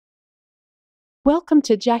Welcome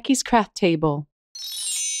to Jackie's Craft Table.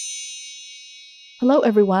 Hello,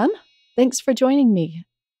 everyone. Thanks for joining me.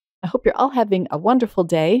 I hope you're all having a wonderful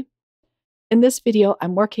day. In this video,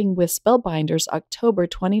 I'm working with Spellbinders October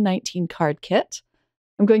 2019 card kit.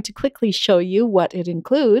 I'm going to quickly show you what it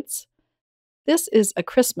includes. This is a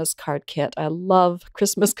Christmas card kit. I love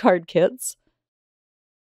Christmas card kits.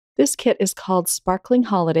 This kit is called Sparkling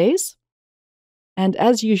Holidays. And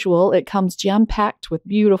as usual, it comes jam-packed with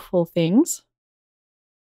beautiful things.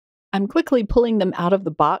 I'm quickly pulling them out of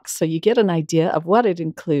the box so you get an idea of what it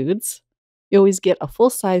includes. You always get a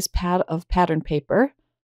full-size pad of pattern paper,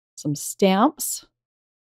 some stamps.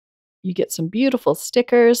 You get some beautiful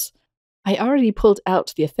stickers. I already pulled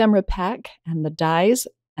out the ephemera pack and the dies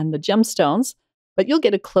and the gemstones, but you'll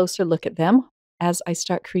get a closer look at them as I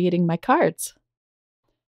start creating my cards.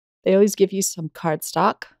 They always give you some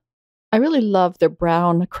cardstock. I really love their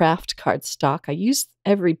brown craft cardstock. I use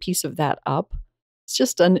every piece of that up. It's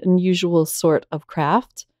just an unusual sort of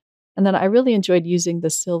craft. And then I really enjoyed using the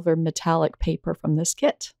silver metallic paper from this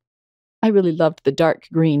kit. I really loved the dark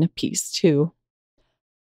green piece too.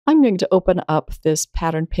 I'm going to open up this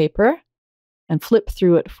pattern paper and flip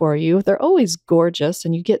through it for you. They're always gorgeous,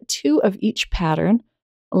 and you get 2 of each pattern.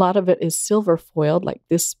 A lot of it is silver foiled, like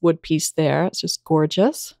this wood piece there. It's just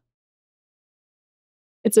gorgeous.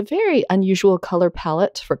 It's a very unusual color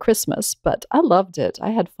palette for Christmas, but I loved it.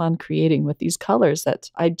 I had fun creating with these colors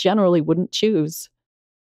that I generally wouldn't choose,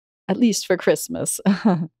 at least for Christmas.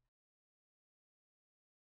 I'm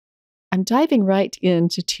diving right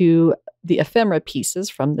into the ephemera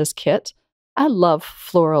pieces from this kit. I love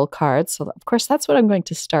floral cards, so of course that's what I'm going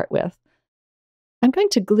to start with. I'm going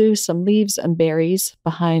to glue some leaves and berries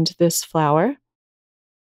behind this flower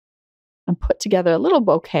and put together a little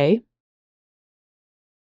bouquet.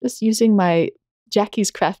 Just using my Jackie's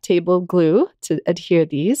Craft Table glue to adhere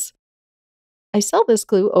these. I sell this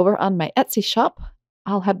glue over on my Etsy shop.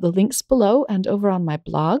 I'll have the links below and over on my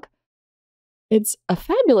blog. It's a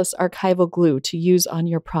fabulous archival glue to use on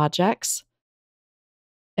your projects.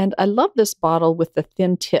 And I love this bottle with the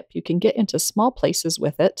thin tip. You can get into small places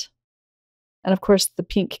with it. And of course, the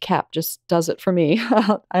pink cap just does it for me.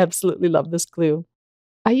 I absolutely love this glue.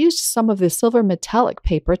 I used some of the silver metallic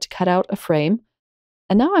paper to cut out a frame.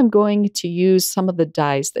 And now I'm going to use some of the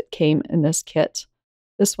dies that came in this kit.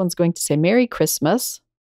 This one's going to say Merry Christmas.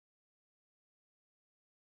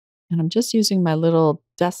 And I'm just using my little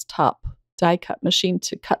desktop die cut machine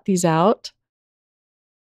to cut these out.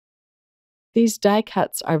 These die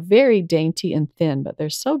cuts are very dainty and thin, but they're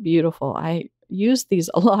so beautiful. I use these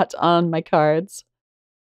a lot on my cards.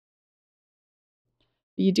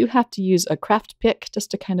 You do have to use a craft pick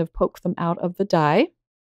just to kind of poke them out of the die.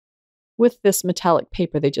 With this metallic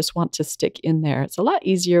paper, they just want to stick in there. It's a lot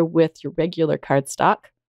easier with your regular cardstock,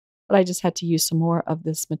 but I just had to use some more of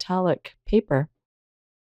this metallic paper.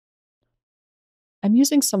 I'm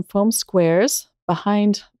using some foam squares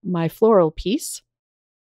behind my floral piece,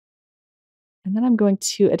 and then I'm going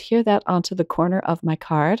to adhere that onto the corner of my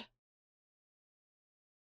card.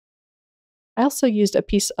 I also used a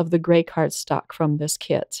piece of the gray cardstock from this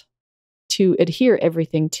kit to adhere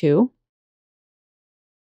everything to.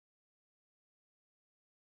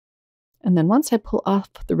 And then once I pull off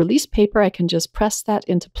the release paper, I can just press that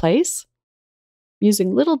into place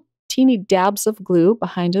using little teeny dabs of glue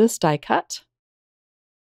behind this die cut.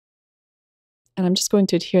 And I'm just going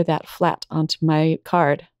to adhere that flat onto my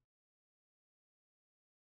card.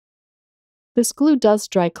 This glue does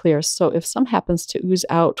dry clear, so if some happens to ooze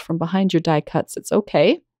out from behind your die cuts, it's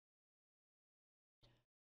okay.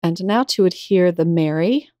 And now to adhere the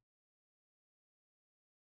Merry.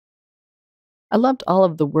 I loved all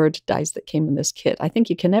of the word dies that came in this kit. I think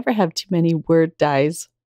you can never have too many word dies.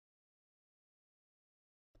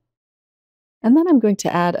 And then I'm going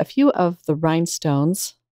to add a few of the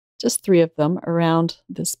rhinestones, just 3 of them, around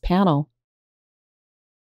this panel.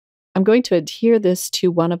 I'm going to adhere this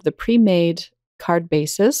to one of the pre-made card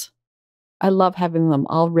bases. I love having them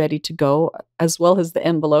all ready to go, as well as the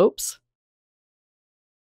envelopes.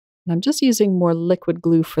 And I'm just using more liquid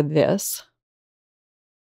glue for this.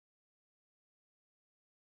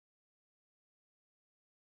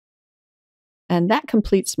 And that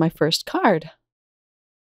completes my first card.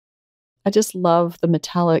 I just love the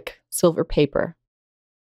metallic silver paper.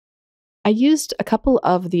 I used a couple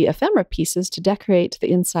of the ephemera pieces to decorate the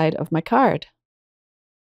inside of my card.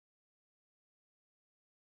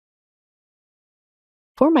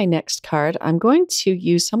 For my next card, I'm going to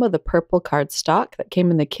use some of the purple cardstock that came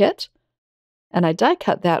in the kit, and I die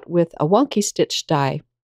cut that with a wonky stitch die.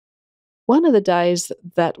 One of the dies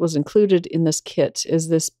that was included in this kit is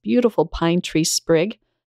this beautiful pine tree sprig.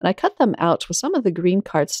 And I cut them out with some of the green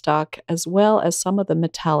cardstock as well as some of the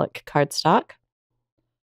metallic cardstock.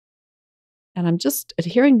 And I'm just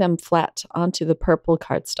adhering them flat onto the purple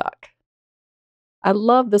cardstock. I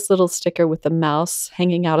love this little sticker with the mouse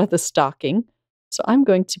hanging out of the stocking. So I'm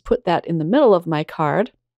going to put that in the middle of my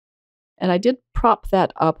card. And I did prop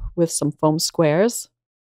that up with some foam squares.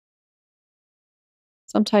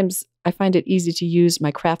 Sometimes I find it easy to use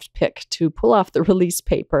my craft pick to pull off the release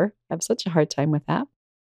paper. I have such a hard time with that.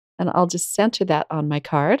 And I'll just center that on my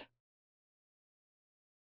card.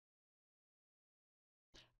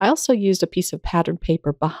 I also used a piece of pattern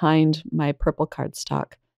paper behind my purple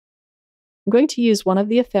cardstock. I'm going to use one of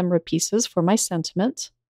the ephemera pieces for my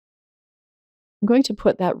sentiment. I'm going to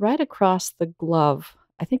put that right across the glove.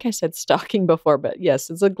 I think I said stocking before, but yes,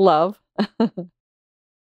 it's a glove.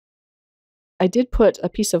 I did put a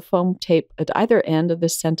piece of foam tape at either end of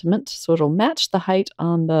this sentiment, so it'll match the height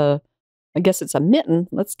on the, I guess it's a mitten.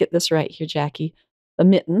 Let's get this right here, Jackie. The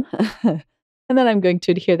mitten. And then I'm going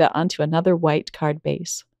to adhere that onto another white card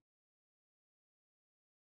base.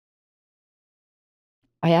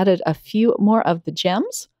 I added a few more of the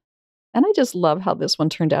gems, and I just love how this one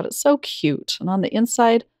turned out. It's so cute. And on the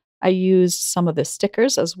inside, I used some of the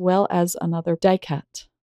stickers as well as another die cut.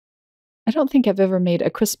 I don't think I've ever made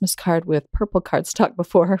a Christmas card with purple cardstock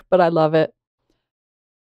before, but I love it.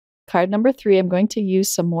 Card number 3, I'm going to use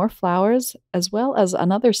some more flowers as well as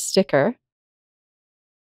another sticker.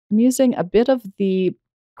 I'm using a bit of the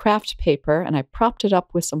craft paper, and I propped it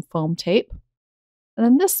up with some foam tape. And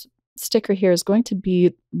then this sticker here is going to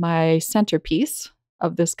be my centerpiece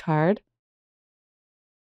of this card.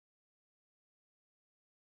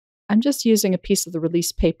 I'm just using a piece of the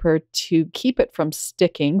release paper to keep it from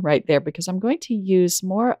sticking right there because I'm going to use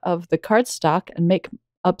more of the cardstock and make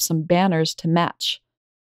up some banners to match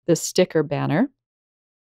this sticker banner.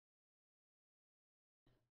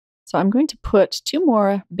 So I'm going to put 2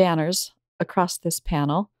 more banners across this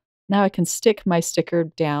panel. Now I can stick my sticker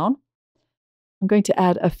down. I'm going to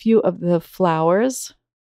add a few of the flowers.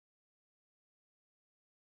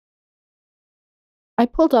 I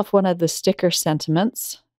pulled off one of the sticker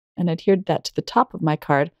sentiments and adhered that to the top of my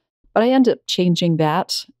card, but I ended up changing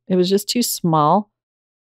that. It was just too small.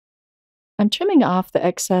 I'm trimming off the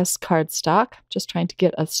excess cardstock, just trying to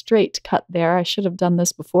get a straight cut there. I should have done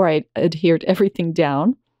this before I adhered everything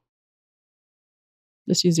down.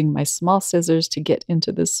 Just using my small scissors to get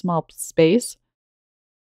into this small space.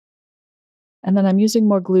 And then I'm using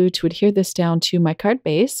more glue to adhere this down to my card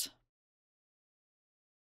base.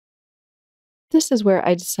 This is where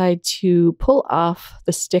I decide to pull off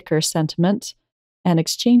the sticker sentiment and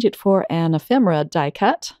exchange it for an ephemera die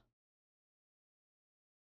cut.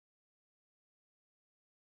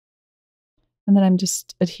 And then I'm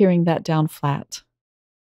just adhering that down flat.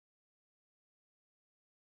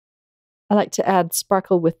 I like to add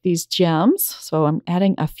sparkle with these gems, so I'm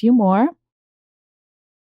adding a few more.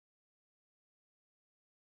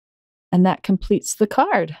 And that completes the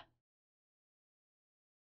card.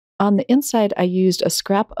 On the inside, I used a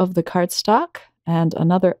scrap of the cardstock and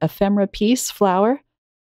another ephemera piece, flower,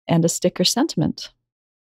 and a sticker sentiment.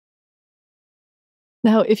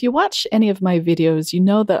 Now, if you watch any of my videos, you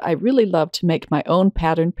know that I really love to make my own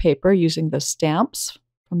pattern paper using the stamps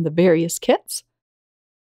from the various kits.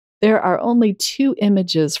 There are only 2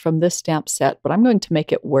 images from this stamp set, but I'm going to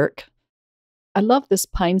make it work. I love this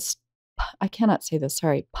pine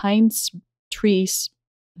tree.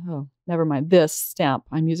 Oh, never mind. This stamp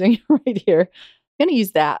I'm using right here. I'm going to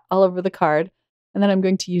use that all over the card. And then I'm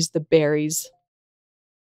going to use the berries.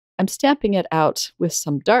 I'm stamping it out with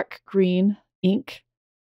some dark green ink.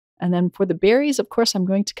 And then for the berries, of course, I'm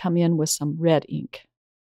going to come in with some red ink.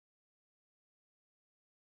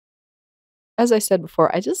 As I said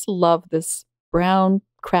before, I just love this brown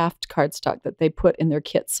craft cardstock that they put in their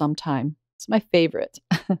kits sometime. It's my favorite.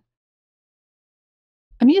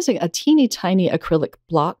 I'm using a teeny tiny acrylic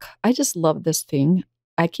block. I just love this thing.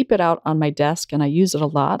 I keep it out on my desk and I use it a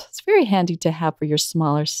lot. It's very handy to have for your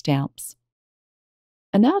smaller stamps.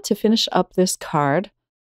 And now to finish up this card,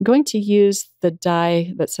 I'm going to use the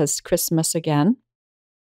die that says Christmas again.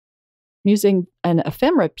 I'm using an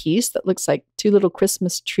ephemera piece that looks like 2 little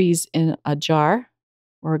Christmas trees in a jar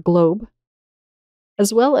or a globe,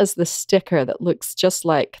 as well as the sticker that looks just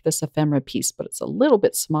like this ephemera piece, but it's a little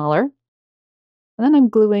bit smaller. And then I'm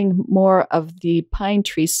gluing more of the pine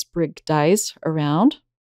tree sprig dies around.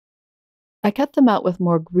 I cut them out with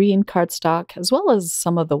more green cardstock as well as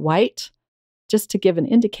some of the white, just to give an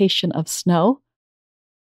indication of snow.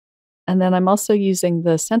 And then I'm also using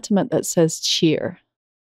the sentiment that says cheer.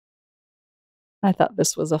 I thought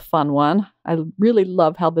this was a fun one. I really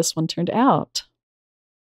love how this one turned out.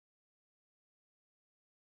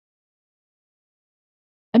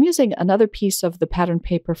 I'm using another piece of the pattern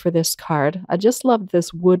paper for this card. I just love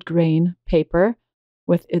this wood grain paper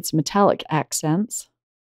with its metallic accents.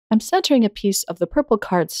 I'm centering a piece of the purple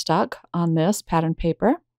cardstock on this pattern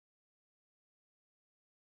paper.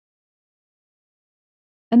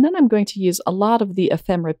 And then I'm going to use a lot of the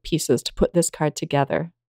ephemera pieces to put this card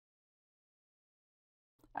together.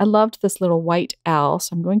 I loved this little white owl,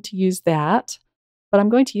 so I'm going to use that, but I'm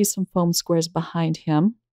going to use some foam squares behind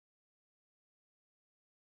him.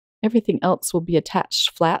 Everything else will be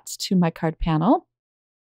attached flat to my card panel.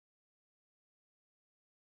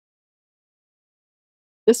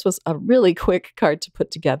 This was a really quick card to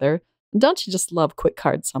put together. Don't you just love quick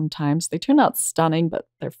cards sometimes? They turn out stunning, but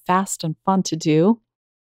they're fast and fun to do.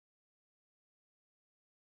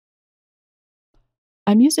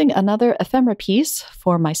 I'm using another ephemera piece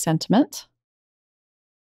for my sentiment.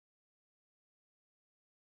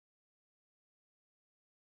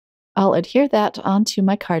 I'll adhere that onto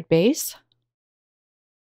my card base.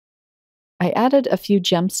 I added a few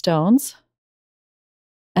gemstones.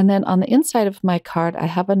 And then on the inside of my card, I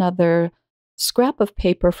have another scrap of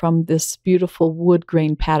paper from this beautiful wood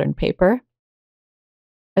grain pattern paper,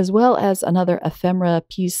 as well as another ephemera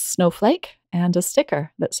piece snowflake and a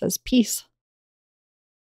sticker that says peace.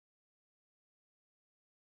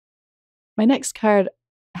 My next card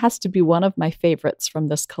has to be one of my favorites from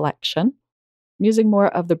this collection. I'm using more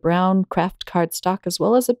of the brown craft cardstock as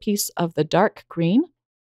well as a piece of the dark green.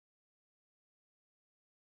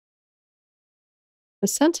 The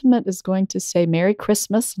sentiment is going to say Merry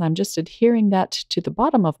Christmas, and I'm just adhering that to the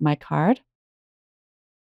bottom of my card.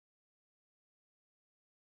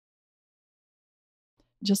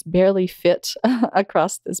 Just barely fit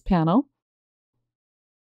across this panel.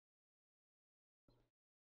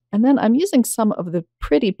 And then I'm using some of the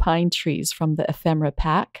pretty pine trees from the ephemera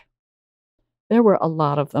pack. There were a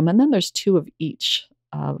lot of them, and then there's 2 of each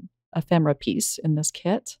ephemera piece in this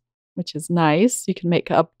kit, which is nice. You can make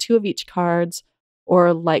up 2 of each cards,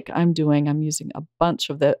 or like I'm doing, I'm using a bunch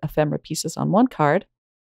of the ephemera pieces on one card.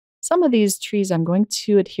 Some of these trees I'm going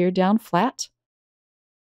to adhere down flat.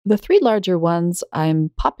 The 3 larger ones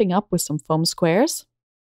I'm popping up with some foam squares.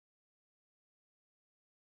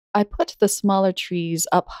 I put the smaller trees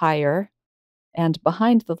up higher and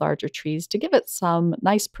behind the larger trees to give it some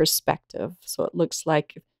nice perspective. So it looks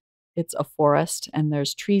like it's a forest and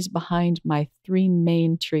there's trees behind my 3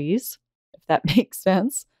 main trees, if that makes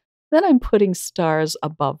sense. Then I'm putting stars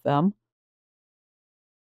above them.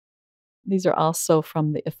 These are also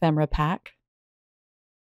from the ephemera pack.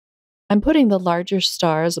 I'm putting the larger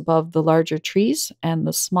stars above the larger trees and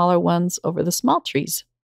the smaller ones over the small trees.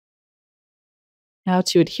 Now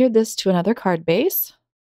to adhere this to another card base,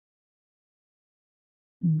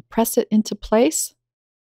 and press it into place,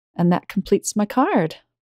 and that completes my card.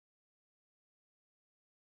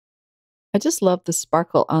 I just love the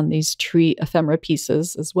sparkle on these tree ephemera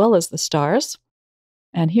pieces as well as the stars.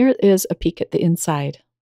 And here is a peek at the inside.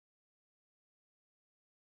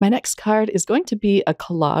 My next card is going to be a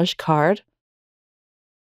collage card.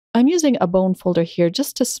 I'm using a bone folder here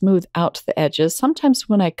just to smooth out the edges. Sometimes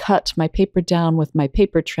when I cut my paper down with my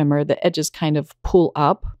paper trimmer, the edges kind of pull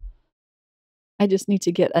up. I just need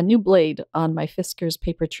to get a new blade on my Fiskars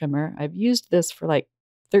paper trimmer. I've used this for like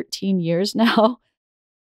 13 years now.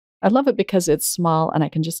 I love it because it's small and I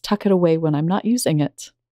can just tuck it away when I'm not using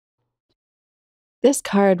it. This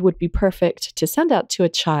card would be perfect to send out to a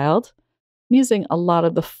child. I'm using a lot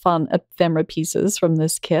of the fun ephemera pieces from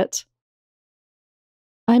this kit.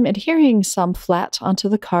 I'm adhering some flat onto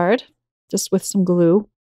the card, just with some glue.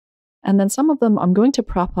 And then some of them I'm going to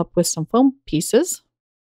prop up with some foam pieces.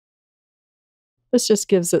 This just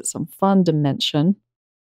gives it some fun dimension.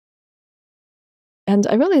 And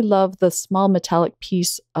I really love the small metallic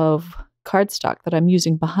piece of cardstock that I'm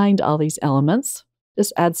using behind all these elements.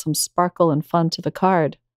 Just adds some sparkle and fun to the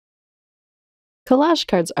card. Collage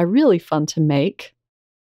cards are really fun to make.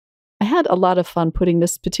 I had a lot of fun putting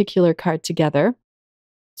this particular card together.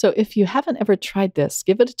 So if you haven't ever tried this,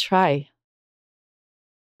 give it a try.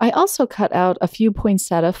 I also cut out a few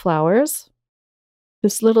poinsettia flowers.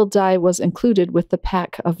 This little die was included with the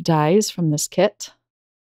pack of dies from this kit.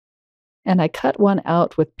 And I cut one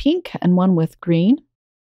out with pink and one with green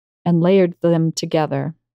and layered them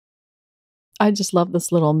together. I just love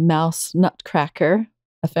this little mouse nutcracker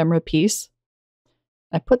ephemera piece.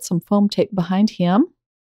 I put some foam tape behind him.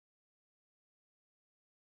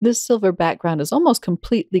 This silver background is almost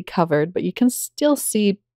completely covered, but you can still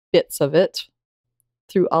see bits of it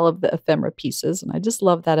through all of the ephemera pieces, and I just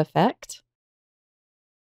love that effect.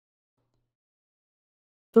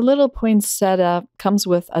 The little poinsettia comes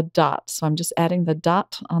with a dot, so I'm just adding the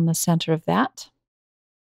dot on the center of that.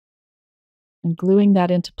 and gluing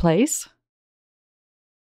that into place.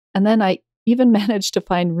 And then I even managed to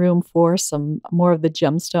find room for some more of the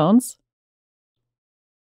gemstones.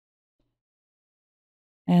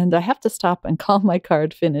 And I have to stop and call my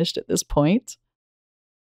card finished at this point.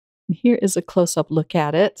 And here is a close-up look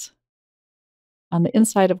at it. On the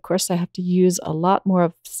inside, of course, I have to use a lot more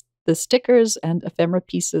of the stickers and ephemera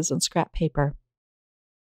pieces and scrap paper.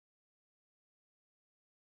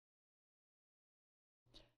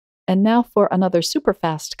 And now for another super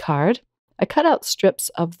fast card. I cut out strips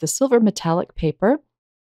of the silver metallic paper,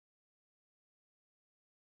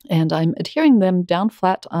 and I'm adhering them down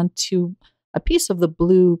flat onto a piece of the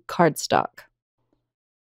blue cardstock.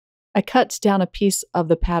 I cut down a piece of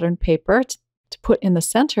the pattern paper to put in the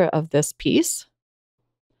center of this piece.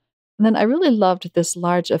 And then I really loved this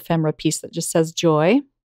large ephemera piece that just says joy.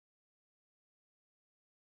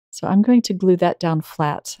 So I'm going to glue that down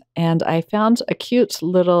flat. And I found a cute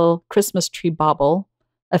little Christmas tree bauble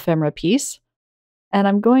ephemera piece. And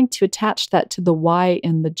I'm going to attach that to the Y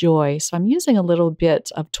in the joy. So I'm using a little bit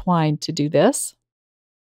of twine to do this.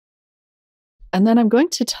 And then I'm going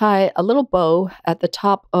to tie a little bow at the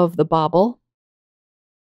top of the bauble.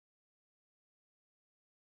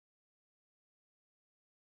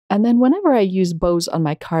 And then whenever I use bows on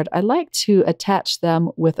my card, I like to attach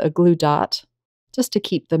them with a glue dot just to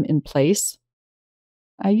keep them in place.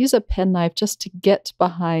 I use a penknife just to get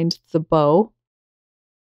behind the bow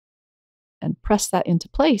and press that into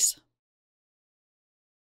place.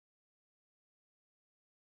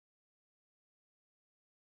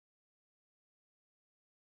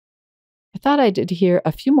 I thought I'd adhere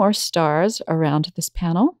a few more stars around this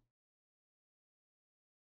panel.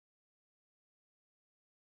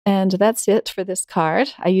 And that's it for this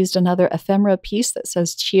card. I used another ephemera piece that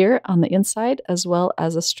says cheer on the inside, as well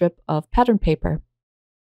as a strip of pattern paper.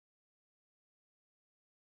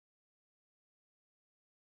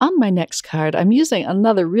 On my next card, I'm using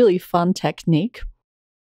another really fun technique.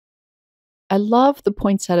 I love the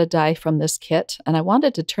poinsettia die from this kit, and I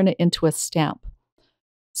wanted to turn it into a stamp.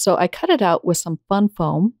 So I cut it out with some fun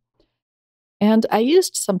foam, and I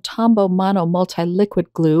used some Tombow Mono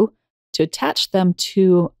multi-liquid glue to attach them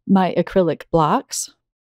to my acrylic blocks.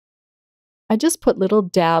 I just put little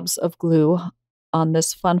dabs of glue on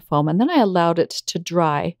this fun foam, and then I allowed it to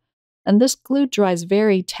dry. And this glue dries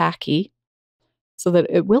very tacky, so that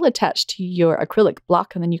it will attach to your acrylic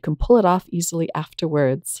block, and then you can pull it off easily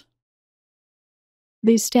afterwards.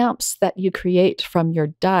 These stamps that you create from your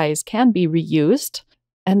dies can be reused,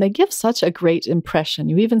 and they give such a great impression.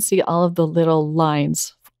 You even see all of the little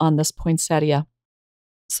lines on this poinsettia.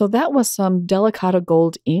 So that was some Delicata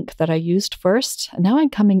Gold ink that I used first. And now I'm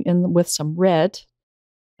coming in with some red,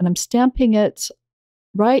 and I'm stamping it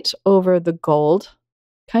right over the gold,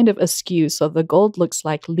 kind of askew, so the gold looks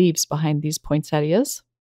like leaves behind these poinsettias.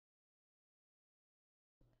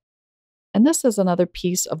 And this is another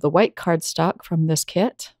piece of the white cardstock from this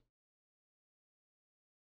kit.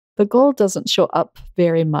 The gold doesn't show up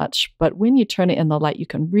very much, but when you turn it in the light, you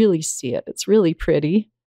can really see it. It's really pretty.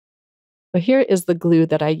 But here is the glue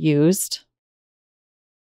that I used.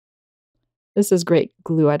 This is great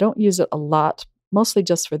glue. I don't use it a lot, mostly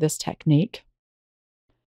just for this technique.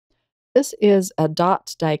 This is a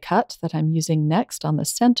dot die cut that I'm using next on the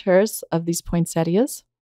centers of these poinsettias.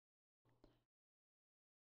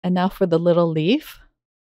 And now for the little leaf.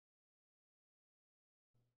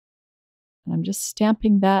 And I'm just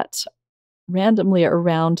stamping that randomly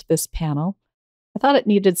around this panel. I thought it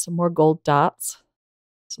needed some more gold dots,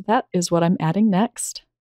 so that is what I'm adding next.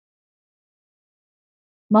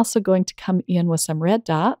 I'm also going to come in with some red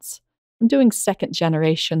dots. I'm doing second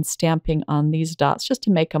generation stamping on these dots just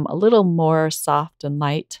to make them a little more soft and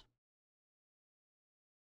light.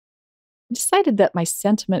 I decided that my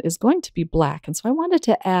sentiment is going to be black, and so I wanted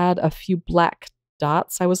to add a few black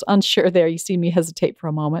dots. I was unsure there. You see me hesitate for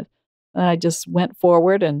a moment. And I just went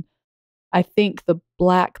forward, and I think the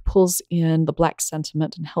black pulls in the black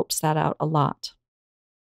sentiment and helps that out a lot.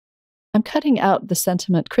 I'm cutting out the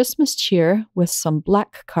sentiment Christmas cheer with some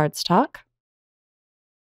black cardstock.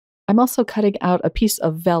 I'm also cutting out a piece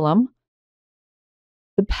of vellum.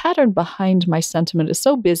 The pattern behind my sentiment is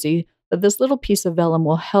so busy that this little piece of vellum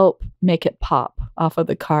will help make it pop off of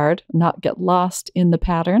the card, not get lost in the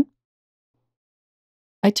pattern.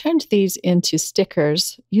 I turned these into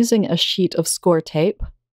stickers using a sheet of score tape,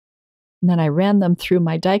 and then I ran them through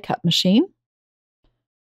my die cut machine.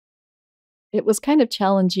 It was kind of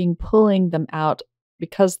challenging pulling them out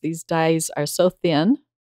because these dies are so thin.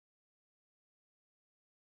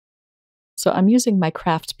 So I'm using my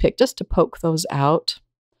craft pick just to poke those out.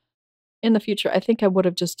 In the future, I think I would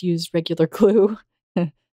have just used regular glue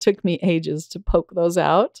took me ages to poke those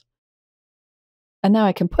out. And now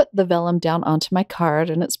I can put the vellum down onto my card,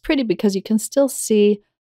 and it's pretty because you can still see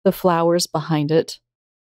the flowers behind it.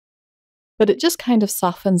 But it just kind of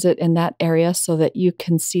softens it in that area so that you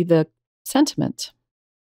can see the sentiment.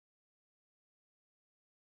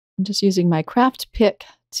 I'm just using my craft pick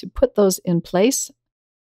to put those in place,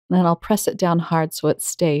 and then I'll press it down hard so it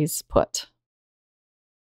stays put.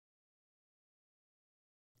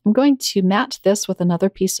 I'm going to mat this with another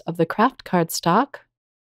piece of the craft cardstock.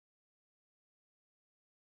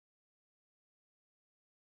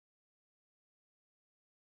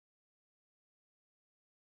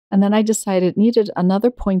 And then I decided it needed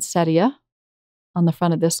another poinsettia on the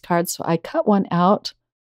front of this card, so I cut one out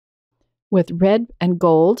with red and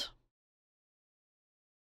gold.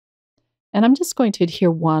 And I'm just going to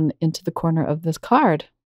adhere one into the corner of this card.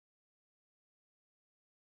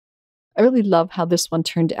 I really love how this one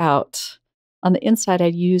turned out. On the inside, I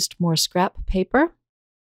used more scrap paper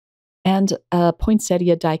and a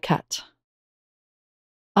poinsettia die cut.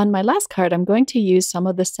 On my last card, I'm going to use some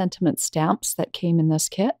of the sentiment stamps that came in this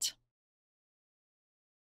kit.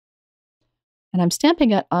 And I'm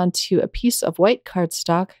stamping it onto a piece of white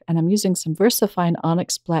cardstock, and I'm using some VersaFine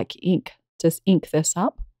Onyx Black ink to ink this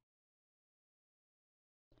up.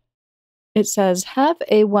 It says, "Have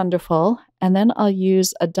a wonderful," and then I'll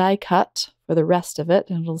use a die cut for the rest of it,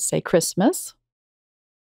 and it'll say Christmas.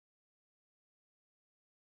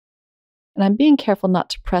 And I'm being careful not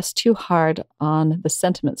to press too hard on the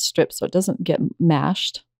sentiment strip so it doesn't get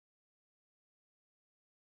mashed.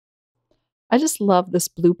 I just love this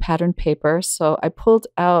blue pattern paper, so I pulled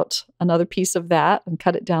out another piece of that and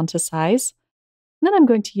cut it down to size. And then I'm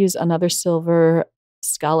going to use another silver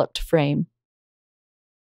scalloped frame.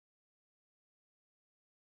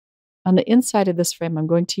 On the inside of this frame, I'm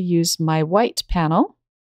going to use my white panel.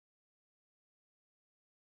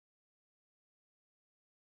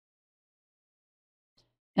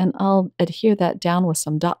 And I'll adhere that down with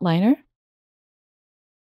some dot liner.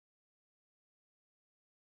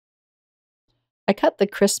 I cut the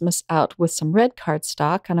Christmas out with some red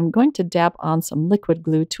cardstock, and I'm going to dab on some liquid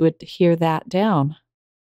glue to adhere that down.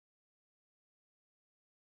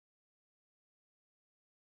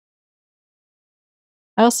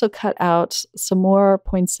 I also cut out some more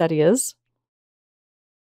poinsettias.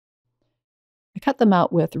 I cut them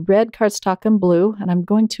out with red cardstock and blue, and I'm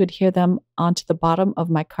going to adhere them onto the bottom of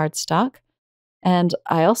my cardstock. And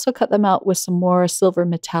I also cut them out with some more silver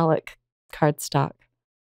metallic cardstock.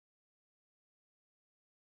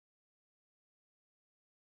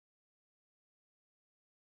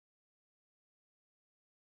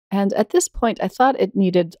 And at this point, I thought it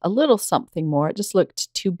needed a little something more. It just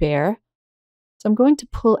looked too bare. So I'm going to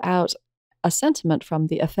pull out a sentiment from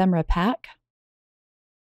the ephemera pack.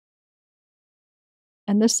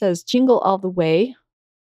 And this says, "Jingle all the way."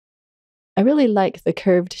 I really like the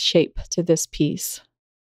curved shape to this piece.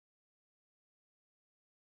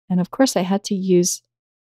 And of course, I had to use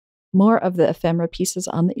more of the ephemera pieces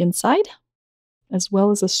on the inside, as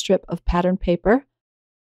well as a strip of pattern paper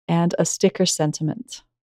and a sticker sentiment.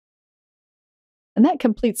 And that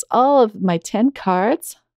completes all of my 10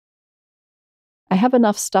 cards. I have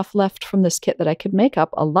enough stuff left from this kit that I could make up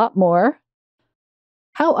a lot more.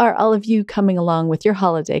 How are all of you coming along with your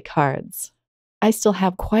holiday cards? I still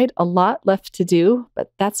have quite a lot left to do,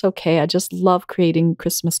 but that's okay. I just love creating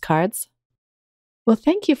Christmas cards. Well,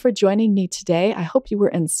 thank you for joining me today. I hope you were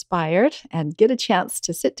inspired and get a chance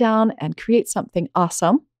to sit down and create something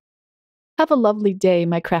awesome. Have a lovely day,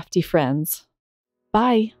 my crafty friends.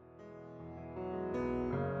 Bye.